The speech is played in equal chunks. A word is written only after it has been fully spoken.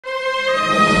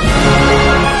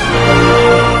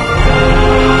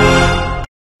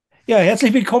Ja,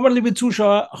 herzlich willkommen, liebe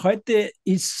Zuschauer. Heute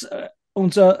ist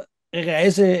unsere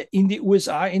Reise in die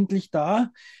USA endlich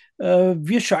da.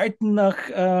 Wir schalten nach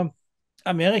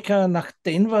Amerika, nach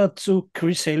Denver zu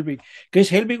Chris Helbig. Chris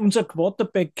Helbig, unser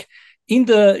Quarterback in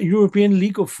der European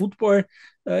League of Football,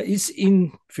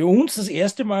 für uns das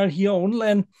erste Mal hier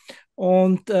online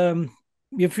und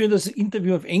wir führen das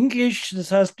Interview auf Englisch.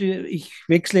 Das heißt, ich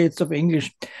wechsle jetzt auf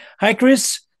Englisch. Hi,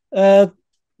 Chris.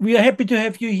 We are happy to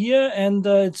have you here, and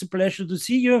it's a pleasure to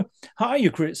see you. How are you,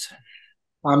 Chris?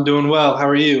 I'm doing well. How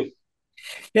are you?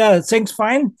 Yeah, thanks,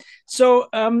 fine. So,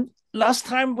 last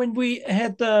time when we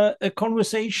had a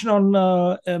conversation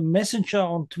on Messenger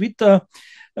on Twitter,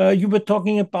 you were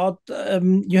talking about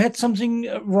you had something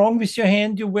wrong with your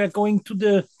hand. You were going to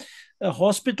the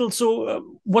hospital.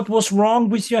 So, what was wrong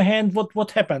with your hand? What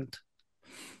happened?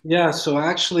 Yeah, so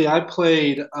actually, I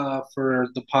played for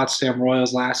the Potsdam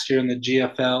Royals last year in the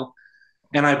GFL,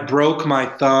 and I broke my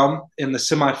thumb in the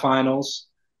semifinals.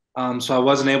 So I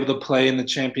wasn't able to play in the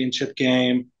championship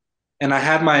game. And I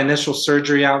had my initial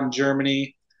surgery out in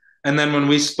Germany. And then when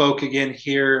we spoke again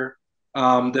here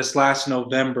this last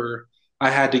November, I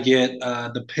had to get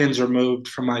the pins removed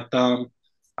from my thumb.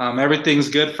 Everything's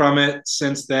good from it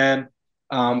since then.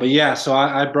 But yeah, so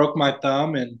I broke my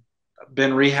thumb and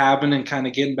been rehabbing and kind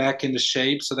of getting back into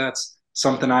shape. So that's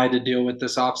something I had to deal with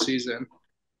this off season.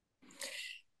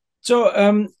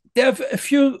 So there are a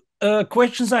few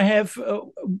questions I have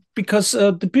because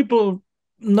the people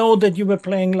know that you were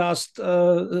playing last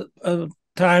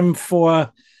time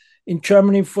for in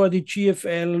Germany for the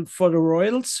GFL for the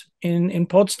Royals in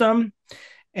Potsdam,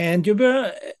 and you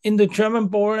were in the German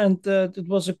Bowl, and it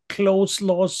was a close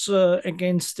loss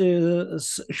against the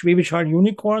Schwäbisch Hall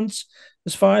Unicorns,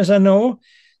 as far as I know.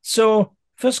 So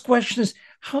first question is,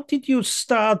 how did you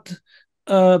start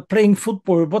playing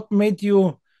football? What made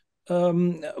you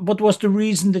what was the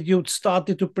reason that you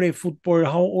started to play football?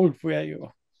 How old were you?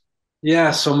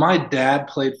 Yeah, so my dad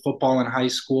played football in high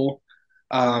school,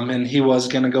 and he was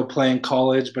going to go play in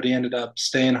college, but he ended up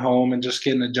staying home and just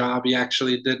getting a job. He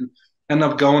actually didn't end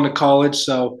up going to college.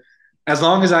 So, as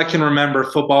long as I can remember,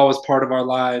 football was part of our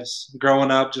lives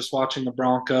growing up, just watching the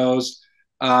Broncos.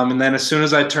 And then as soon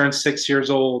as I turned 6 years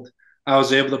old, I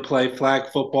was able to play flag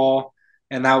football,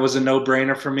 and that was a no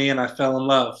brainer for me, and I fell in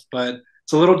love. But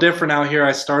it's a little different out here.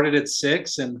 I started at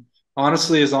 6, and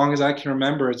honestly, as long as I can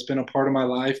remember, it's been a part of my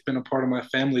life, been a part of my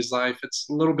family's life. It's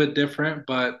a little bit different,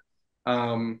 but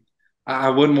um, I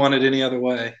wouldn't want it any other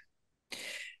way.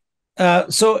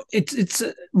 So it's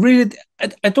really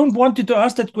I don't want you to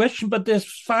ask that question, but as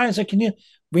far as I can hear,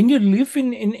 when you live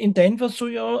in Denver, so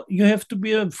you have to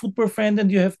be a football fan and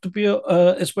you have to be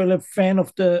as well a fan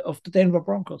of the Denver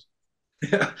Broncos.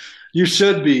 Yeah, you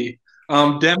should be.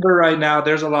 Denver right now,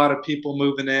 there's a lot of people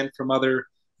moving in from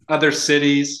other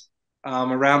cities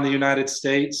around the United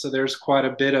States, so there's quite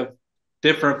a bit of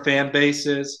different fan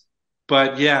bases.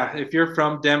 But yeah, if you're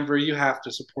from Denver, you have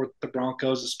to support the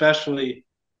Broncos, especially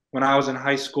when I was in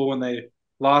high school when they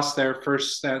lost their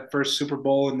first Super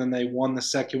Bowl and then they won the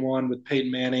second one with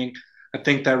Peyton Manning. I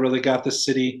think that really got the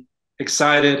city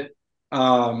excited.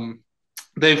 Um,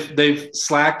 they've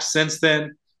slacked since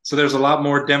then, so there's a lot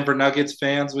more Denver Nuggets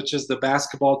fans, which is the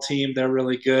basketball team. They're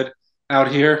really good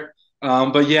out here.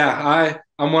 But yeah,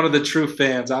 I'm one of the true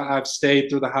fans. I've stayed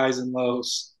through the highs and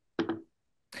lows.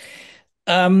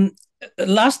 Um,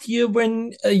 Last year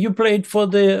when you played for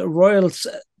the Royals,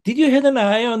 did you had an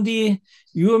eye on the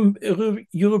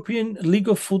European League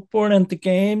of Football and the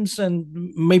games and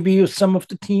maybe some of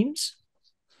the teams?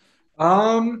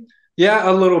 Yeah,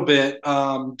 a little bit.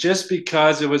 Just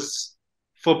because it was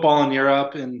football in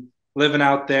Europe and living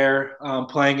out there,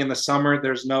 playing in the summer,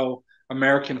 there's no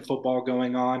American football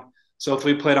going on. So if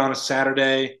we played on a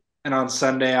Saturday and on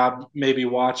Sunday, I'd maybe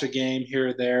watch a game here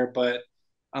or there, but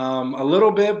a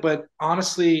little bit. But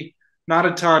honestly, not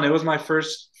a ton. It was my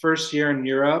first year in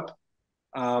Europe.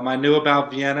 I knew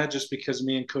about Vienna just because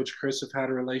me and Coach Chris have had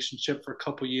a relationship for a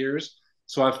couple years.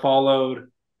 So I followed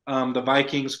the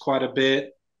Vikings quite a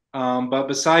bit. But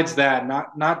besides that,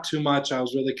 not too much. I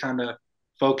was really kind of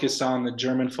focused on the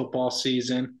German football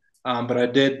season. But I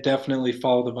did definitely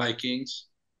follow the Vikings.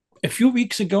 A few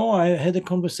weeks ago, I had a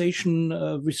conversation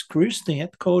with Chris, the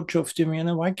head coach of the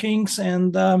Vienna Vikings,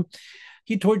 and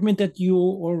he told me that you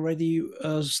already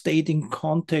stayed in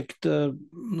contact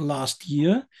last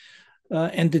year.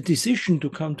 And the decision to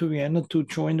come to Vienna to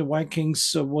join the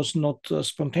Vikings was not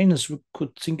spontaneous. We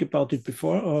could think about it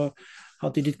before, or how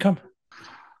did it come?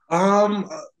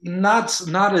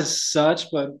 Not as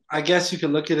such, but I guess you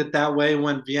could look at it that way.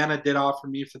 When Vienna did offer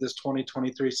me for this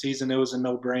 2023 season, it was a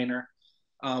no brainer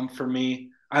for me.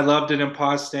 I loved it in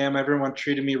Potsdam. Everyone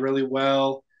treated me really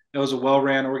well. It was a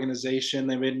well-ran organization.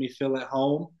 They made me feel at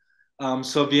home.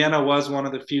 So Vienna was one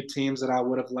of the few teams that I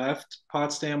would have left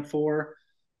Potsdam for.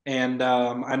 And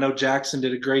I know Jackson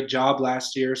did a great job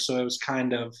last year, so it was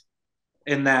kind of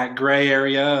in that gray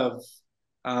area of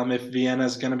if Vienna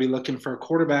is going to be looking for a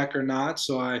quarterback or not.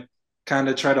 So I kind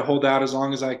of tried to hold out as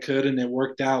long as I could, and it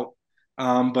worked out.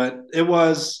 But it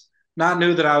was not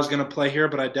new that I was going to play here,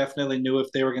 but I definitely knew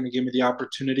if they were going to give me the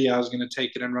opportunity, I was going to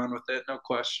take it and run with it, no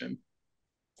question.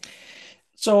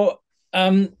 So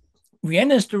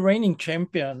Vienna is the reigning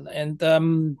champion, and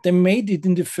they made it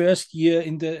in the first year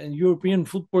in the European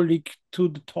Football League to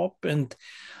the top. And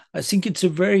I think it's a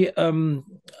very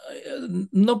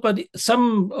nobody.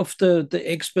 Some of the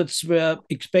experts were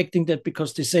expecting that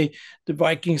because they say the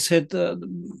Vikings had a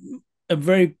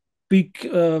very big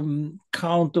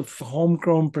count of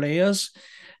homegrown players,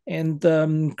 and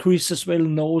Chris as well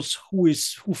knows who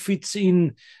fits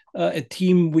in a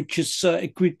team which is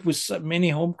equipped with many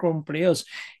homegrown players,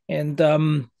 and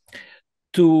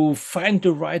to find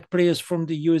the right players from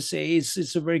the USA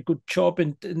is a very good job,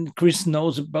 and Chris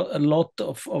knows about a lot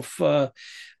of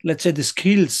let's say the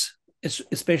skills,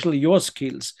 especially your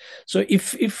skills. So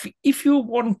if you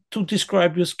want to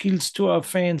describe your skills to our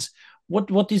fans, what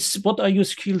are your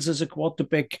skills as a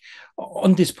quarterback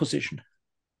on this position?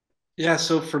 Yeah,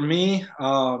 so for me,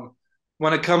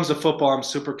 when it comes to football, I'm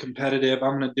super competitive.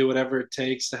 I'm going to do whatever it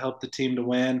takes to help the team to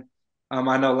win.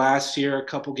 I know last year, a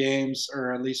couple games,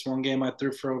 or at least one game, I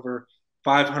threw for over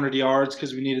 500 yards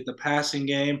because we needed the passing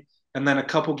game. And then a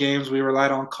couple games, we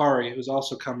relied on Kari, who's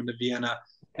also coming to Vienna.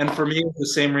 And for me, it was the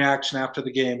same reaction after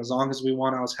the game. As long as we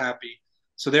won, I was happy.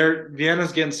 So there,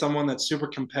 Vienna's getting someone that's super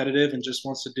competitive and just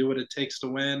wants to do what it takes to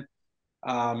win.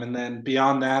 And then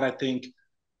beyond that, I think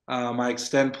I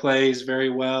extend plays very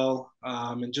well,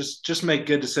 and just make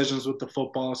good decisions with the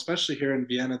football, especially here in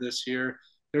Vienna this year.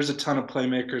 There's a ton of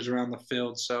playmakers around the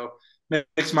field, so it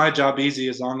makes my job easy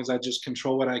as long as I just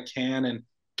control what I can and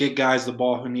get guys the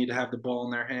ball who need to have the ball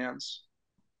in their hands.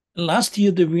 Last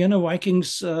year, the Vienna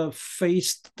Vikings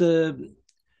faced the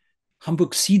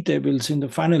Hamburg Sea Devils in the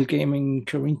final game in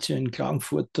Carinthia in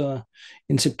Klagenfurt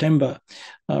in September.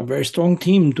 A very strong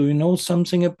team. Do you know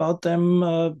something about them?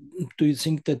 Do you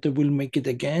think that they will make it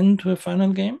again to a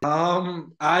final game?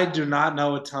 I do not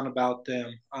know a ton about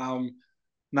them.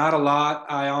 Not a lot.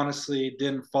 I honestly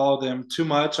didn't follow them too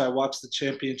much. I watched the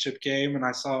championship game and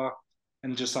I saw,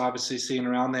 and just obviously seeing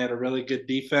around, they had a really good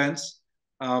defense.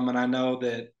 And I know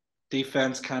that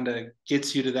defense kind of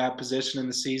gets you to that position in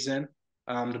the season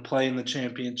to play in the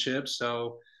championship.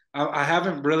 So I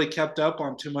haven't really kept up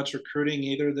on too much recruiting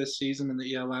either this season in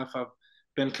the ELF. I've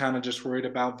been kind of just worried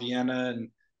about Vienna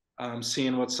and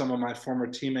seeing what some of my former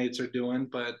teammates are doing.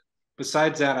 But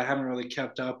besides that, I haven't really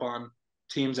kept up on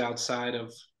teams outside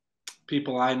of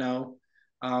people I know.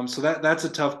 So that's a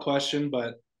tough question,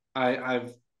 but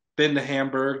I've been to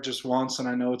Hamburg just once, and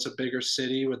I know it's a bigger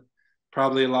city with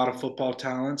probably a lot of football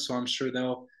talent. So I'm sure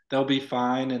they'll be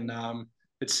fine. And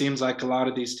it seems like a lot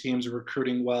of these teams are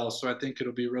recruiting well. So I think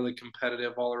it'll be really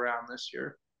competitive all around this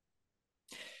year.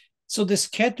 So the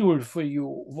schedule for you,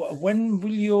 when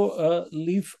will you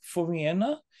leave for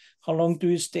Vienna? How long do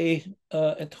you stay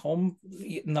at home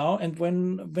now? And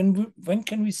when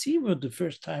can we see you the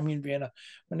first time in Vienna?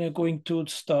 When you're going to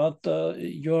start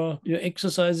your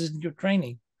exercises and your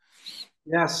training?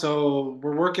 Yeah, so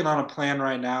we're working on a plan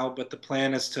right now, but the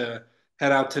plan is to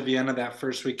head out to Vienna that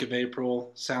first week of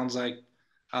April. Sounds like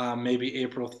maybe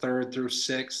April 3rd through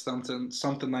 6th,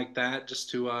 something like that, just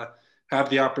to have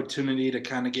the opportunity to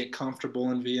kind of get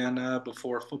comfortable in Vienna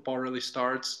before football really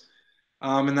starts.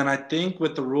 And then I think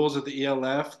with the rules of the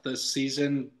ELF, the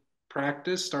season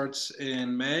practice starts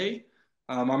in May.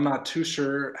 I'm not too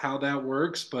sure how that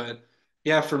works, but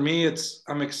yeah, for me,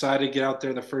 I'm excited to get out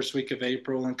there the first week of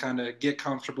April and kind of get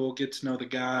comfortable, get to know the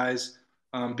guys,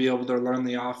 be able to learn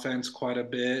the offense quite a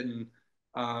bit,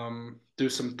 and do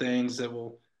some things that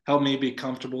will help me be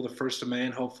comfortable the first of May,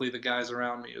 and hopefully the guys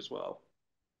around me as well.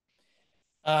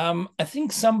 I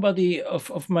think somebody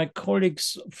of my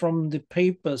colleagues from the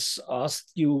papers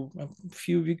asked you a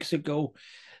few weeks ago,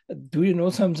 do you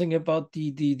know something about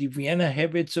the Vienna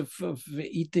habits of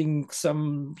eating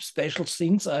some special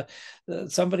things?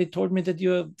 Somebody told me that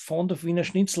you're fond of Wiener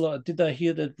Schnitzel. Did I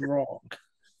hear that wrong?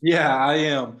 Yeah, I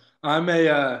am. I'm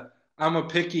a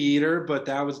picky eater, but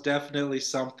that was definitely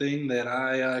something that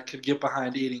I could get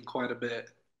behind eating quite a bit.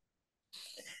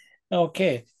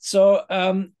 Okay, so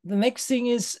the next thing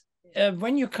is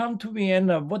when you come to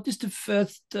Vienna, what is the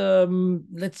first,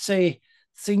 let's say,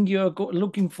 thing you're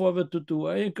looking forward to do?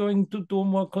 Are you going to do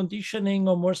more conditioning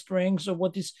or more strengths, or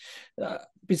what is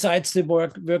besides the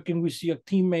working with your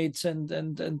teammates and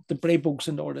the playbooks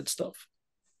and all that stuff?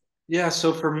 Yeah,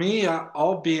 so for me,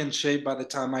 I'll be in shape by the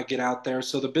time I get out there.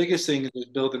 So the biggest thing is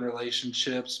just building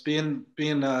relationships, being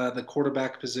the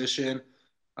quarterback position.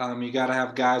 You got to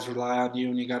have guys rely on you,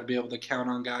 and you got to be able to count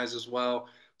on guys as well.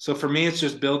 So for me, it's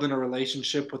just building a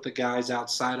relationship with the guys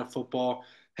outside of football,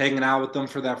 hanging out with them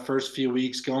for that first few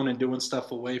weeks, going and doing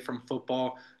stuff away from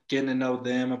football, getting to know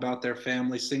them about their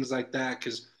families, things like that.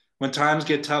 Because when times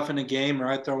get tough in a game, or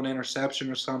I throw an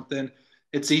interception or something,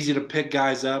 it's easy to pick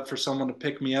guys up for someone to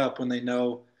pick me up when they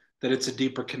know that it's a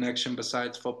deeper connection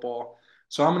besides football.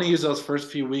 So I'm going to use those first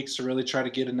few weeks to really try to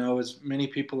get to know as many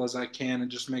people as I can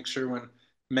and just make sure when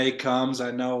May comes,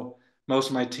 I know most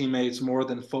of my teammates more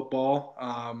than football.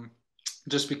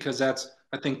 Just because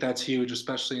I think that's huge,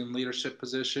 especially in leadership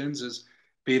positions, is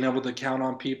being able to count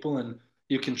on people, and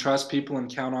you can trust people and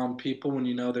count on people when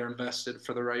you know they're invested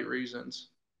for the right reasons.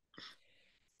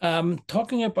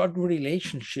 Talking about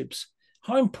relationships,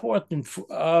 how important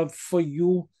for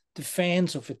you the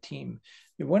fans of a team?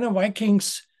 The Warner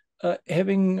Vikings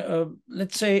having,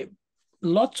 let's say,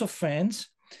 lots of fans,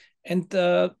 and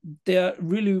they're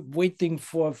really waiting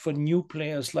for new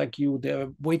players like you. They're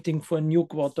waiting for a new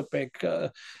quarterback.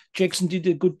 Jackson did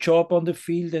a good job on the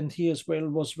field, and he as well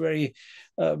was very.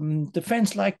 The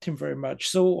fans liked him very much.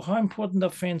 So, how important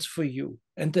are fans for you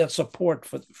and their support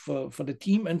for the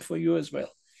team and for you as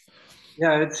well?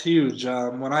 Yeah, it's huge.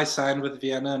 When I signed with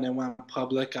Vienna and it went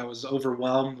public, I was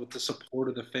overwhelmed with the support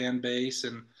of the fan base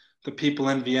and the people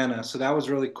in Vienna. So that was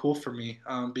really cool for me,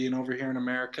 being over here in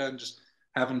America and just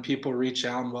having people reach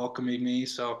out and welcoming me.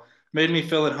 So it made me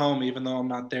feel at home, even though I'm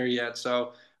not there yet.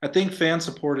 So I think fan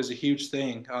support is a huge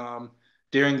thing.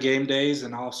 During game days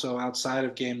and also outside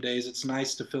of game days, it's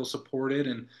nice to feel supported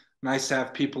and nice to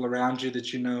have people around you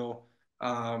that you know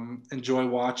enjoy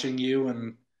watching you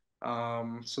and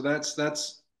so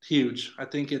that's huge. I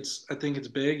think it's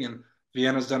big, and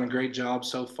Vienna's done a great job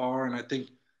so far. And I think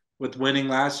with winning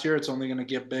last year, it's only going to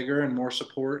get bigger and more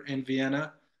support in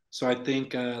Vienna. So I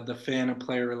think the fan and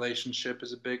player relationship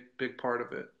is a big part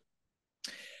of it.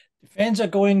 The fans are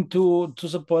going to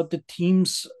support the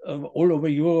teams all over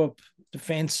Europe. The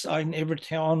fans are in every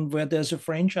town where there's a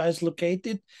franchise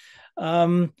located.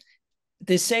 Um,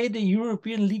 they say the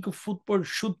European League of Football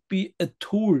should be a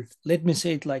tool, let me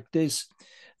say it like this,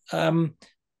 um,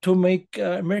 to make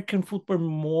American football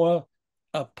more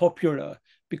popular.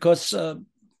 Because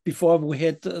before we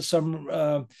had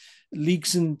some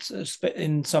leagues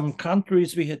in some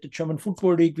countries, we had the German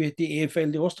Football League, we had the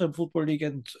AFL, the Austrian Football League,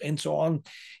 and so on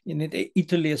in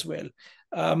Italy as well.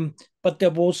 But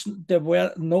there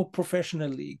were no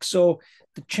professional leagues. So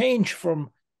the change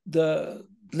from the,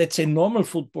 let's say, normal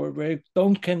football, where you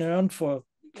don't can earn for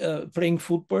playing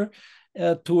football,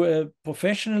 to a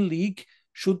professional league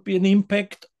should be an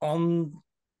impact on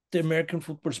the American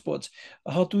football sports.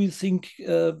 How do you think?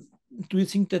 Do you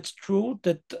think that's true,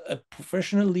 that a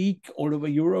professional league all over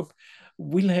Europe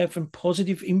will have a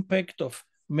positive impact of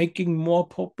making more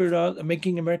popular,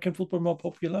 making American football more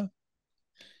popular?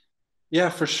 Yeah,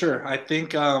 for sure. I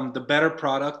think the better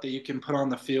product that you can put on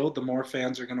the field, the more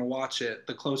fans are going to watch it.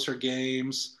 The closer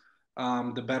games,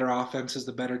 the better offenses,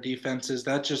 the better defenses.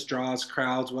 That just draws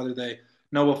crowds, whether they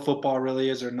know what football really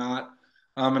is or not.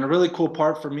 And a really cool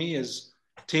part for me is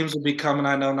teams will be coming.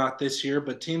 I know not this year,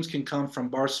 but teams can come from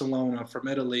Barcelona, from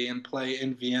Italy, and play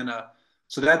in Vienna.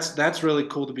 So that's really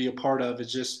cool to be a part of.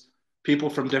 It's just people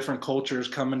from different cultures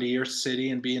coming to your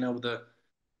city and being able to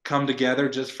come together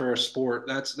just for a sport.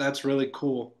 That's really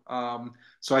cool.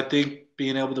 So I think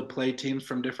being able to play teams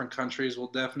from different countries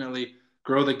will definitely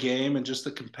grow the game and just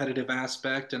the competitive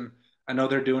aspect. And I know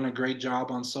they're doing a great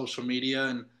job on social media,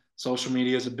 and social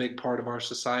media is a big part of our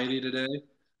society today.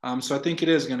 So I think it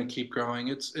is going to keep growing.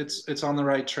 It's on the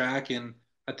right track, and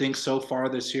I think so far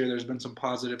this year there's been some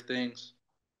positive things.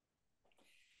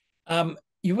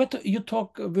 You were you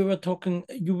talk we were talking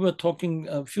you were talking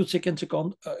a few seconds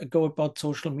ago about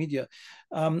social media.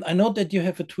 I know that you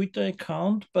have a Twitter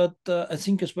account, but I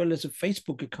think as well as a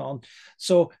Facebook account.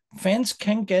 So fans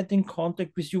can get in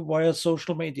contact with you via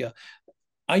social media.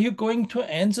 Are you going to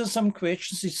answer some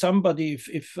questions? If somebody,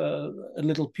 if a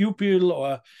little pupil,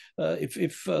 or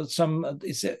if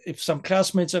some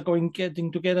classmates are going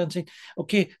getting together and saying,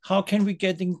 okay, how can we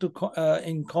get in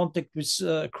contact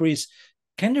with Chris?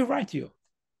 Can they write you?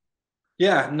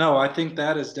 Yeah, no, I think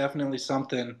that is definitely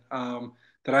something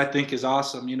that I think is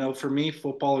awesome. You know, for me,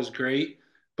 football is great,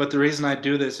 but the reason I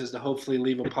do this is to hopefully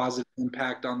leave a positive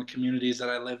impact on the communities that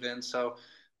I live in. So,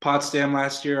 Potsdam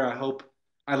last year, I hope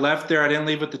I left there. I didn't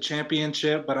leave with the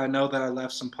championship, but I know that I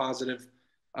left some positive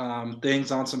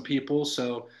things on some people.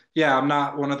 So yeah, I'm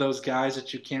not one of those guys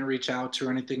that you can't reach out to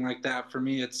or anything like that. For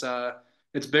me, it's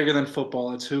bigger than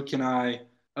football. It's who can I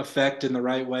affect in the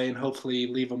right way and hopefully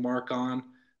leave a mark on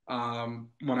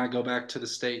when I go back to the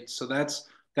States. So that's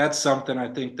something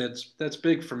I think that's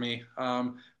big for me.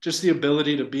 Just the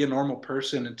ability to be a normal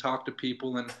person and talk to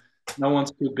people, and no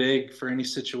one's too big for any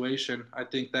situation. I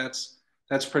think that's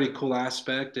pretty cool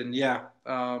aspect. And yeah,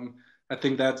 I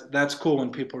think that's cool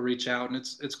when people reach out, and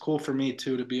it's cool for me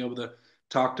too to be able to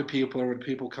talk to people or when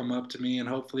people come up to me, and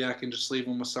hopefully I can just leave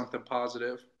them with something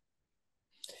positive.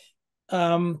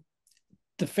 Um,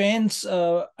 the fans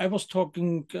I was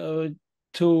talking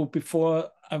to before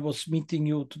I was meeting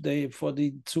you today for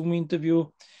the Zoom interview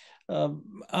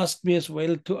asked me as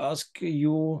well to ask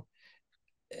you,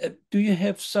 do you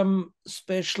have some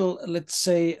special, let's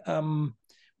say,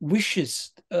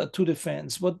 wishes to the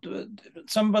fans? What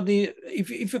somebody,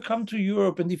 if you come to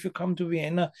Europe and if you come to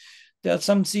Vienna, there are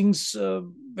some things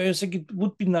where you think it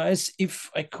would be nice if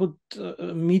I could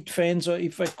meet fans, or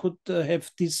if I could have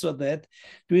this or that.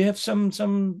 Do you have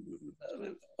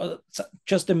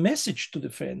just a message to the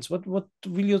fans? What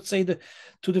will you say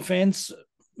to the fans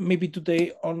maybe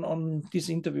today on this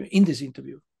interview, in this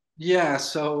interview? Yeah,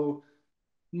 so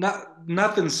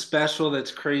nothing special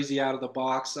that's crazy out of the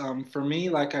box. For me,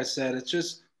 like I said, it's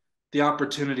just the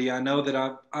opportunity. I know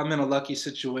that I'm in a lucky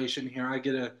situation here. I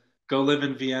get to go live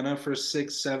in Vienna for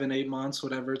 6, 7, 8 months,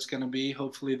 whatever it's going to be.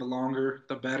 Hopefully, the longer,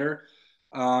 the better.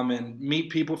 And meet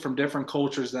people from different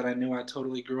cultures that I knew I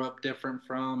totally grew up different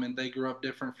from, and they grew up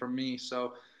different from me.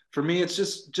 So for me, it's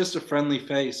just a friendly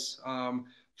face.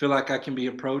 Feel like I can be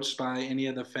approached by any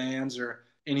of the fans or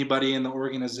anybody in the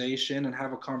organization and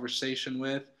have a conversation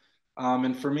with.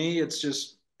 And for me, it's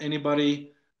just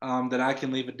anybody that I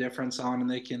can leave a difference on and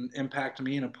they can impact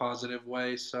me in a positive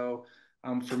way. So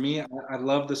for me, I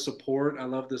love the support. I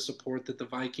love the support that the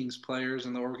Vikings players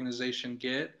and the organization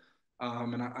get.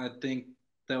 And I think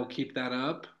they'll keep that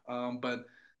up. But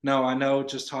no, I know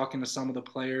just talking to some of the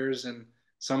players and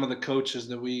some of the coaches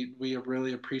that we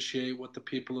really appreciate what the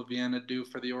people of Vienna do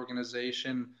for the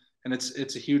organization, and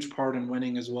it's a huge part in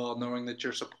winning as well, knowing that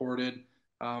you're supported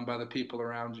by the people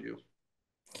around you.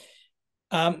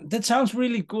 That sounds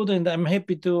really good, and I'm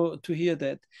happy to hear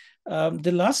that.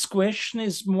 The last question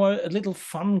is more a little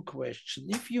fun question.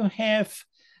 If you have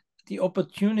the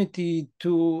opportunity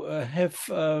to have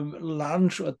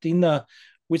lunch or dinner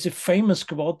with a famous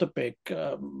quarterback,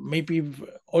 maybe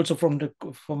also from the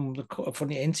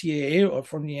NCAA or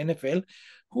from the NFL,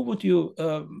 who would you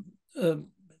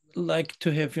like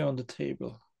to have you on the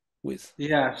table with?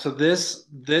 Yeah, so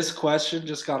this question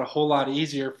just got a whole lot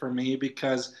easier for me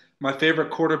because my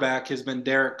favorite quarterback has been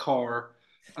Derek Carr.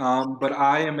 But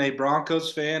I am a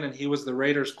Broncos fan, and he was the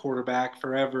Raiders quarterback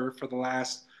forever for the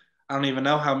last, I don't even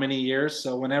know how many years.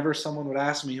 So whenever someone would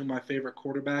ask me who my favorite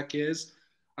quarterback is,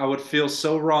 I would feel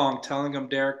so wrong telling them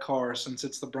Derek Carr since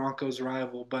it's the Broncos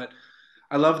rival. But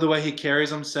I love the way he carries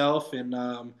himself, and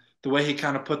the way he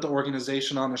kind of put the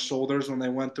organization on his shoulders when they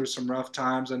went through some rough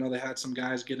times. I know they had some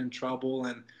guys get in trouble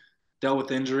and dealt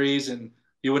with injuries, and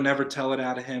you would never tell it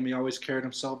out of him. He always carried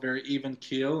himself very even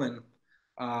keel and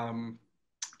um,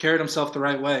 carried himself the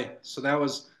right way. So that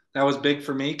was big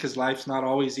for me because life's not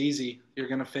always easy. You're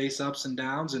going to face ups and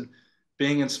downs, and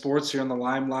being in sports, you're in the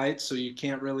limelight, so you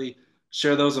can't really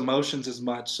share those emotions as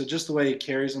much. So just the way he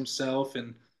carries himself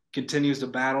and continues to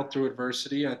battle through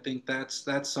adversity, I think that's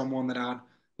someone that I'd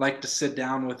like to sit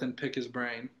down with and pick his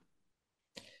brain.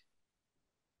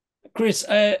 Chris,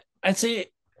 I'd say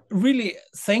really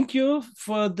thank you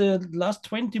for the last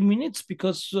 20 minutes,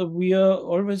 because we are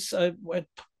always, I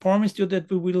promised you that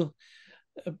we will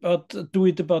do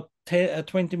it about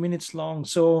 20 minutes long.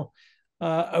 So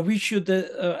I wish you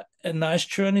a nice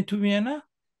journey to Vienna.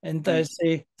 And I Thank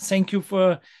say thank you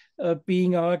for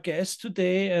being our guest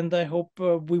today. And I hope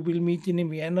we will meet in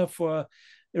Vienna for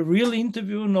a real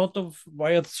interview, not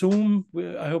via Zoom.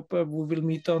 I hope we will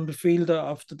meet on the field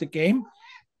after the game.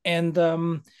 And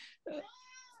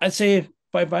I say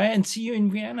bye bye and see you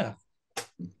in Vienna.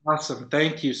 Awesome.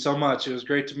 Thank you so much. It was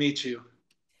great to meet you.